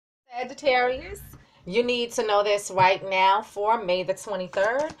Sagittarius, you need to know this right now for May the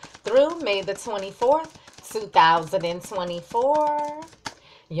 23rd through May the 24th, 2024.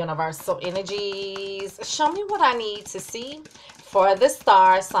 Universal energies, show me what I need to see for the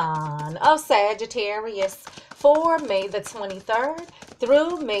star sign of Sagittarius for May the 23rd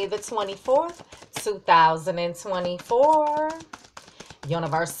through May the 24th, 2024.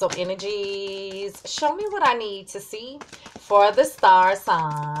 Universal energies, show me what I need to see for the star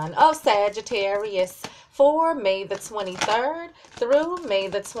sign of Sagittarius for May the 23rd through May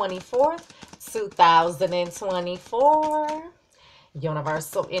the 24th, 2024.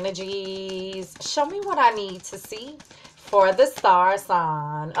 Universal energies, show me what I need to see for the star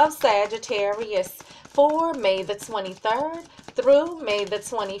sign of Sagittarius for May the 23rd through May the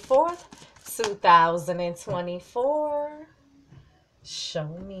 24th, 2024. Show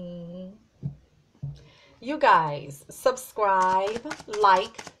me. You guys, subscribe,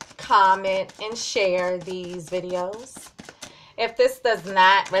 like, comment, and share these videos. If this does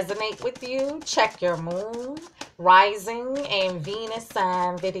not resonate with you, check your moon, rising, and Venus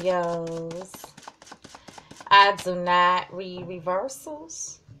sign videos. I do not read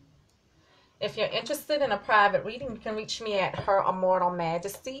reversals. If you're interested in a private reading, you can reach me at her Immortal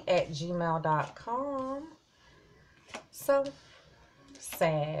Majesty at gmail.com. So,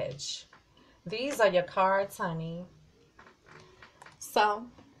 Sag, these are your cards, honey. So,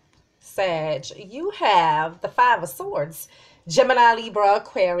 Sag, you have the Five of Swords. Gemini, Libra,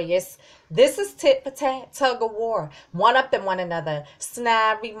 Aquarius. This is tit for tat, tug of war, one up in one another,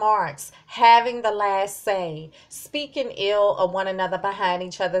 snide remarks, having the last say, speaking ill of one another behind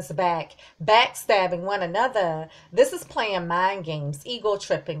each other's back, backstabbing one another. This is playing mind games, ego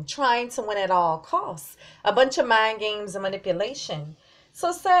tripping, trying to win at all costs. A bunch of mind games and manipulation.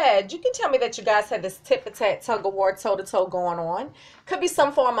 So, Sag, you can tell me that you guys had this tit-for-tat, tug-of-war, toe-to-toe going on. Could be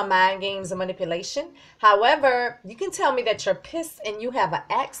some form of mind games and manipulation. However, you can tell me that you're pissed and you have an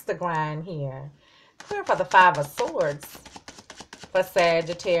axe to grind here. Clarify the Five of Swords for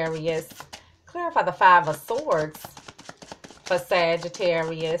Sagittarius. Clarify the Five of Swords for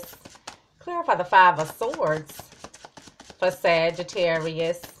Sagittarius. Clarify the Five of Swords for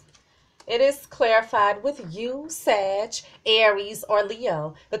Sagittarius. It is clarified with you, Sag, Aries, or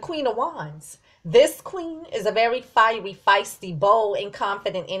Leo, the Queen of Wands. This queen is a very fiery, feisty, bold, and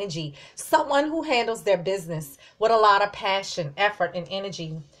confident energy. Someone who handles their business with a lot of passion, effort, and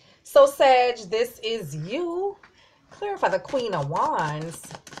energy. So, Sag, this is you. Clarify the Queen of Wands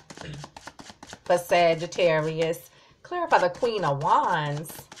for Sagittarius. Clarify the Queen of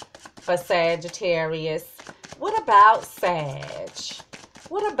Wands for Sagittarius. What about Sag?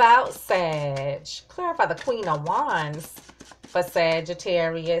 What about Sag? Clarify the Queen of Wands for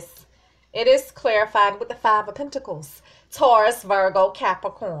Sagittarius. It is clarified with the Five of Pentacles. Taurus, Virgo,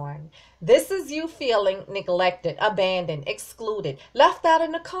 Capricorn. This is you feeling neglected, abandoned, excluded, left out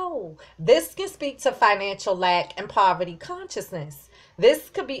in the cold. This can speak to financial lack and poverty consciousness. This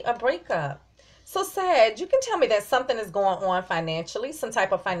could be a breakup. So, Sag, you can tell me that something is going on financially, some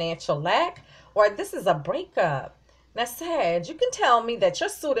type of financial lack, or this is a breakup. Now, Sag, you can tell me that you're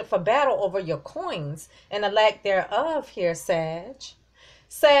suited for battle over your coins and the lack thereof here, Sag.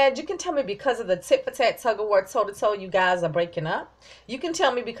 Sag, you can tell me because of the tit-for-tat, tug-of-war, toe-to-toe, you guys are breaking up. You can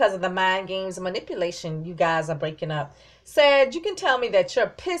tell me because of the mind games and manipulation, you guys are breaking up. Sag, you can tell me that you're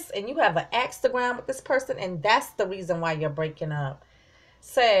pissed and you have an axe to grind with this person, and that's the reason why you're breaking up.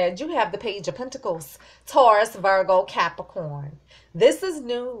 Sag, you have the Page of Pentacles. Taurus, Virgo, Capricorn. This is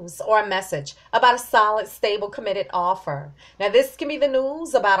news or a message about a solid, stable, committed offer. Now, this can be the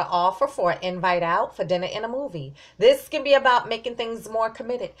news about an offer for an invite out for dinner and a movie. This can be about making things more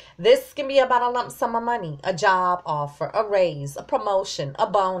committed. This can be about a lump sum of money, a job offer, a raise, a promotion, a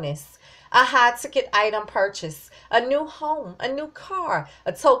bonus, a high-ticket item purchase, a new home, a new car,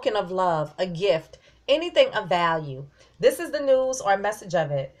 a token of love, a gift, anything of value. This is the news or a message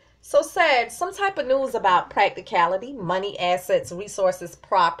of it. So, Sag, some type of news about practicality, money, assets, resources,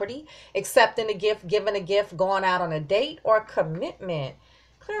 property, accepting a gift, giving a gift, going out on a date, or commitment.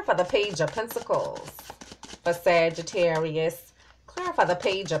 Clarify the Page of Pentacles for Sagittarius. Clarify the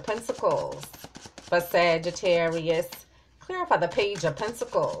Page of Pentacles for Sagittarius. Clarify the Page of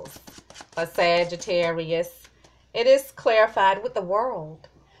Pentacles for Sagittarius. It is clarified with the World.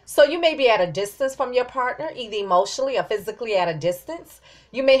 So you may be at a distance from your partner, either emotionally or physically at a distance.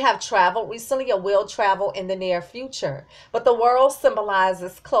 You may have traveled recently or will travel in the near future. But the World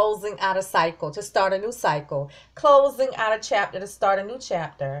symbolizes closing out a cycle to start a new cycle, closing out a chapter to start a new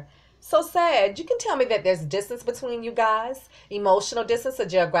chapter. So Sag, you can tell me that there's distance between you guys, emotional distance, a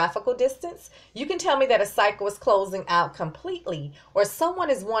geographical distance. You can tell me that a cycle is closing out completely, or someone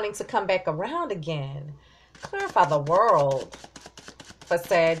is wanting to come back around again. Clarify the world for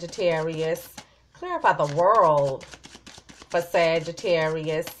Sagittarius. Clarify the world for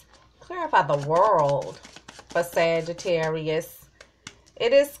Sagittarius. Clarify the world for Sagittarius.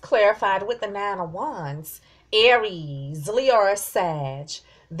 It is clarified with the Nine of Wands. Aries, Leo, or Sag.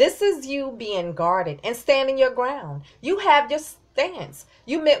 This is you being guarded and standing your ground. You have your stance.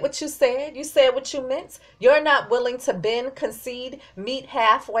 You meant what you said. You said what you meant. You're not willing to bend, concede, meet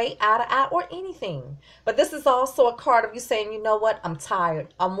halfway, eye to eye, or anything. But this is also a card of you saying, you know what? I'm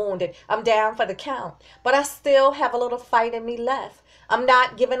tired. I'm wounded. I'm down for the count. But I still have a little fight in me left. I'm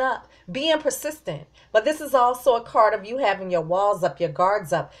not giving up, being persistent. But this is also a card of you having your walls up, your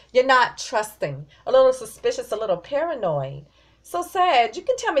guards up. You're not trusting, a little suspicious, a little paranoid. So Sag, you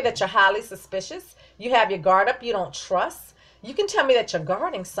can tell me that you're highly suspicious. You have your guard up. You don't trust. You can tell me that you're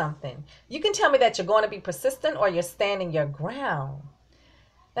guarding something. You can tell me that you're going to be persistent or you're standing your ground.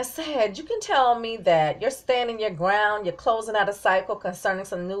 Now Sag, you can tell me that you're standing your ground. You're closing out a cycle concerning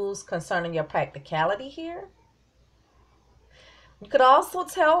some news concerning your practicality here. You could also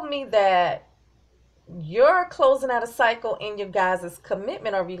tell me that you're closing out a cycle in your guys'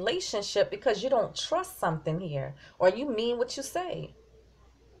 commitment or relationship because you don't trust something here, or you mean what you say.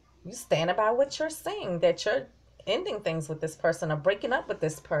 You stand by what you're saying, that you're ending things with this person or breaking up with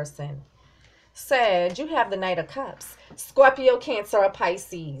this person. Sag, you have the Knight of Cups. Scorpio, Cancer, or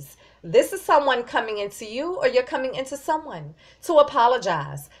Pisces. This is someone coming into you, or you're coming into someone to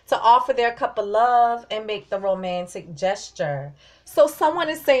apologize, to offer their cup of love and make the romantic gesture. So someone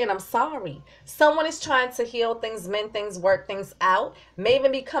is saying, I'm sorry. Someone is trying to heal things, mend things, work things out. May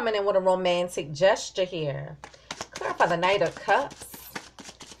even be coming in with a romantic gesture here. Clarify the Knight of Cups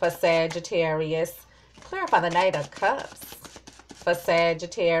for Sagittarius. Clarify the Knight of Cups for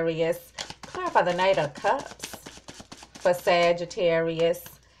Sagittarius. Clarify the Knight of Cups for Sagittarius.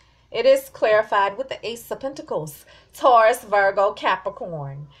 It is clarified with the Ace of Pentacles. Taurus, Virgo,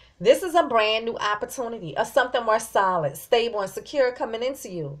 Capricorn. This is a brand new opportunity of something more solid, stable, and secure coming into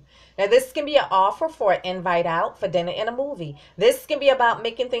you. Now, this can be an offer for an invite out for dinner and a movie. This can be about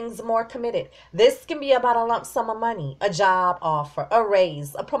making things more committed. This can be about a lump sum of money, a job offer, a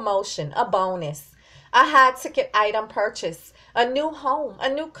raise, a promotion, a bonus, a high-ticket item purchase, a new home,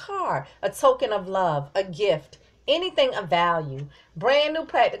 a new car, a token of love, a gift, anything of value, brand new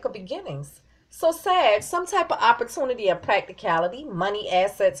practical beginnings. So Sag, some type of opportunity of practicality, money,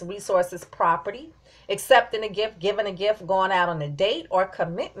 assets, resources, property, accepting a gift, giving a gift, going out on a date, or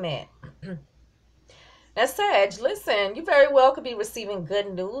commitment. Now Sag, listen, you very well could be receiving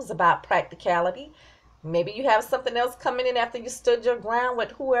good news about practicality. Maybe you have something else coming in after you stood your ground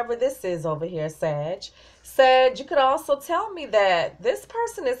with whoever this is over here, Sag. Sag, you could also tell me that this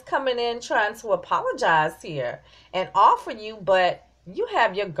person is coming in trying to apologize here and offer you, but you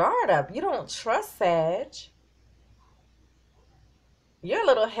have your guard up. You don't trust, Sag. You're a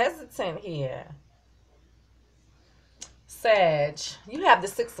little hesitant here. Sag, you have the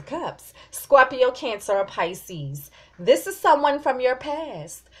Six of Cups. Scorpio, Cancer, or Pisces. This is someone from your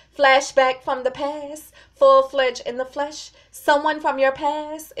past. Flashback from the past. Full-fledged in the flesh. Someone from your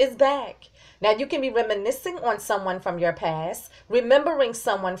past is back. Now, you can be reminiscing on someone from your past, remembering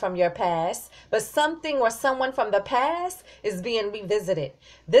someone from your past, but something or someone from the past is being revisited.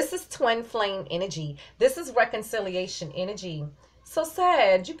 This is twin flame energy. This is reconciliation energy. So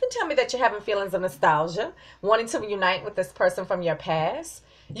Sag, you can tell me that you're having feelings of nostalgia, wanting to reunite with this person from your past.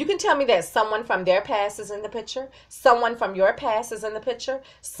 You can tell me that someone from their past is in the picture. Someone from your past is in the picture.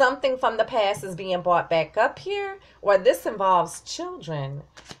 Something from the past is being brought back up here, or this involves children.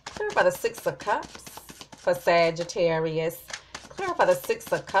 Clarify the Six of Cups for Sagittarius. Clarify the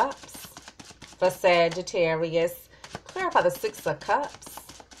Six of Cups for Sagittarius. Clarify the Six of Cups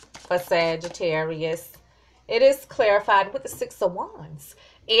for Sagittarius. It is clarified with the Six of Wands.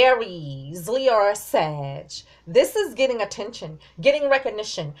 Aries, Leo, or Sag. This is getting attention, getting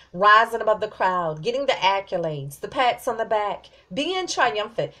recognition, rising above the crowd, getting the accolades, the pats on the back, being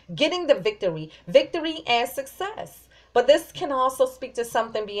triumphant, getting the victory and success. But this can also speak to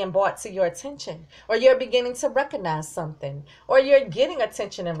something being brought to your attention, or you're beginning to recognize something, or you're getting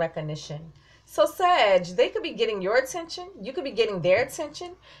attention and recognition. So Sag, they could be getting your attention. You could be getting their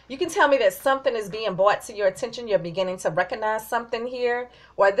attention. You can tell me that something is being brought to your attention. You're beginning to recognize something here,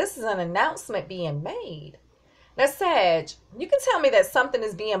 or this is an announcement being made. Now Sag, you can tell me that something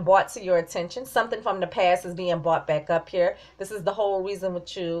is being brought to your attention. Something from the past is being brought back up here. This is the whole reason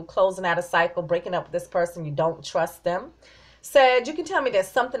with you closing out a cycle, breaking up with this person. You don't trust them. Sag, you can tell me that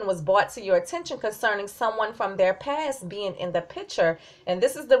something was brought to your attention concerning someone from their past being in the picture. And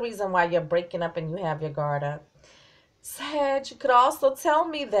this is the reason why you're breaking up and you have your guard up. Sag, you could also tell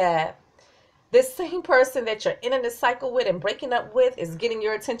me that this same person that you're in this cycle with and breaking up with is getting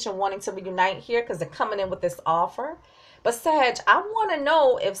your attention, wanting to reunite here because they're coming in with this offer. But Sag, I want to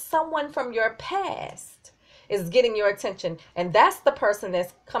know if someone from your past is getting your attention, and that's the person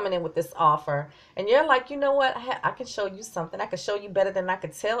that's coming in with this offer. And you're like, you know what? I can show you something. I can show you better than I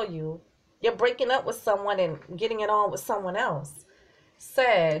could tell you. You're breaking up with someone and getting it on with someone else.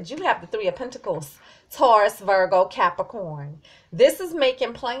 Sag, you have the Three of Pentacles. Taurus, Virgo, Capricorn. This is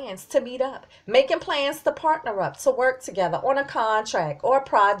making plans to meet up, making plans to partner up, to work together on a contract or a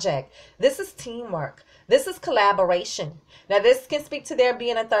project. This is teamwork. This is collaboration. Now, this can speak to there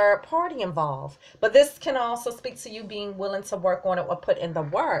being a third party involved, but this can also speak to you being willing to work on it or put in the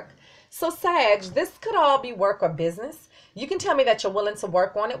work. So, Sag, this could all be work or business. You can tell me that you're willing to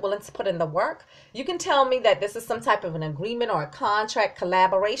work on it, willing to put in the work. You can tell me that this is some type of an agreement or a contract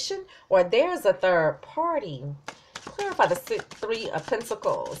collaboration, or there's a third party. Clarify the Three of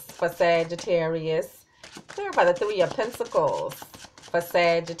Pentacles for Sagittarius. Clarify the Three of Pentacles for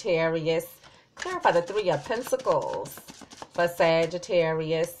Sagittarius. Clarify the Three of Pentacles for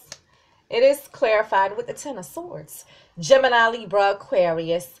Sagittarius. It is clarified with the Ten of Swords. Gemini, Libra,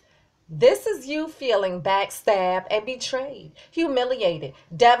 Aquarius. This is you feeling backstabbed and betrayed, humiliated,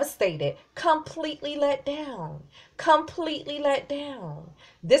 devastated, completely let down. Completely let down.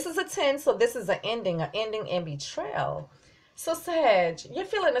 This is a 10, so this is an ending and betrayal. So, Sag, you're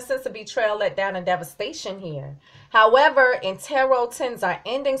feeling a sense of betrayal, let down, and devastation here. However, in tarot, 10s are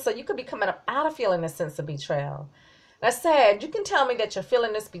ending, so you could be coming up out of feeling a sense of betrayal. Now, Sag, you can tell me that you're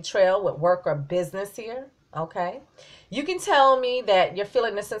feeling this betrayal with work or business here. Okay, you can tell me that you're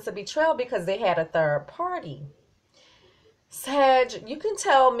feeling a sense of betrayal because they had a third party. Sag, you can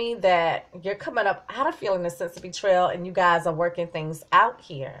tell me that you're coming up out of feeling a sense of betrayal and you guys are working things out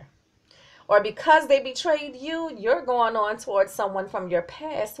here. Or because they betrayed you, you're going on towards someone from your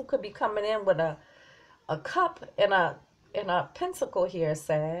past who could be coming in with a cup and a pentacle here,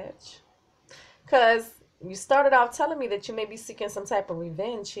 Sag. Because you started off telling me that you may be seeking some type of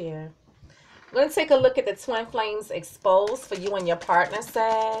revenge here. I'm going to take a look at the Twin Flames exposed for you and your partner,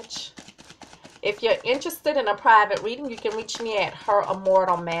 Sag. If you're interested in a private reading, you can reach me at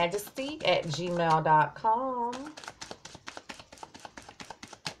herimmortalmajesty@gmail.com.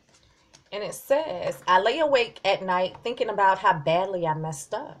 And it says, I lay awake at night thinking about how badly I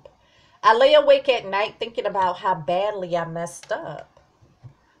messed up. I lay awake at night thinking about how badly I messed up.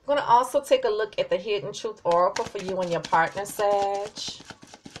 I'm going to also take a look at the Hidden Truth Oracle for you and your partner, Sag.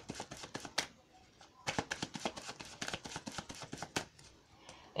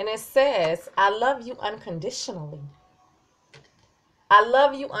 And it says, I love you unconditionally. I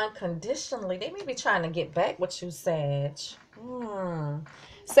love you unconditionally. They may be trying to get back with you, Sag.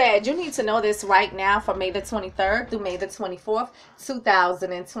 Sag, you need to know this right now for May the 23rd through May the 24th,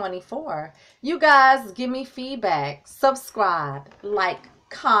 2024. You guys give me feedback. Subscribe, like,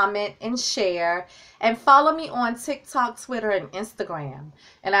 comment, and share. And follow me on TikTok, Twitter, and Instagram.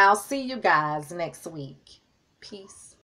 And I'll see you guys next week. Peace.